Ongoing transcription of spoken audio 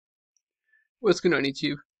What's going on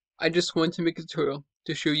YouTube? I just wanted to make a tutorial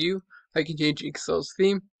to show you how you can change Excel's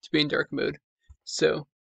theme to be in dark mode. So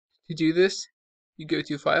to do this, you go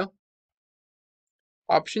to File,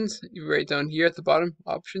 Options, you write down here at the bottom,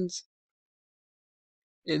 Options,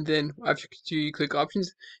 and then after you click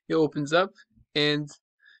Options, it opens up, and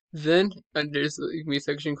then there's a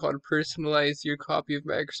section called Personalize Your Copy of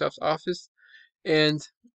Microsoft Office, and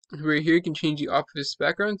right here you can change the Office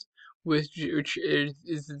background, which is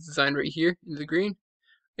the design right here in the green.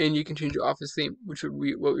 And you can change your office theme, which would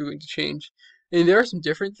be what we're going to change. And there are some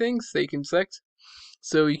different things that you can select.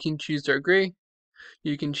 So you can choose dark gray,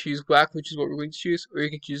 you can choose black, which is what we're going to choose, or you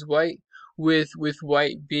can choose white, with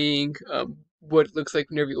white being what it looks like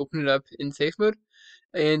whenever you open it up in safe mode,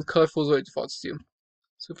 and colorful is what it defaults to.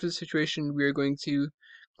 So for this situation, we are going to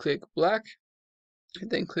click black, and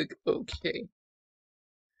then click OK.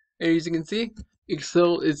 And as you can see,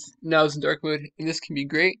 Excel is now in dark mode, and this can be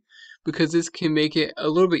great because this can make it a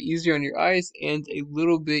little bit easier on your eyes and a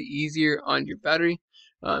little bit easier on your battery.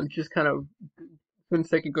 Just kind of 1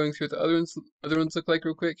 second going through what the other ones look like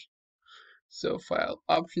real quick. So File,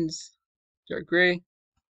 Options, dark gray.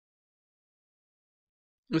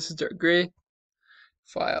 This is dark gray.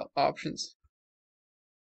 File, Options.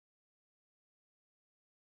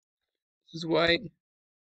 This is white.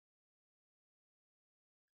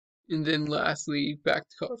 And then lastly, back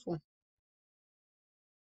to colorful.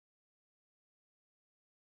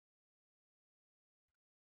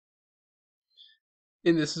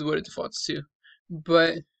 And this is what it defaults to.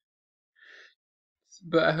 But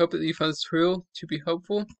I hope that you found this tutorial to be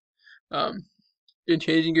helpful in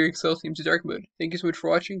changing your Excel theme to dark mode. Thank you so much for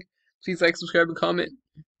watching. Please like, subscribe, and comment.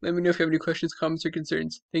 Let me know if you have any questions, comments, or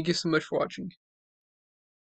concerns. Thank you so much for watching.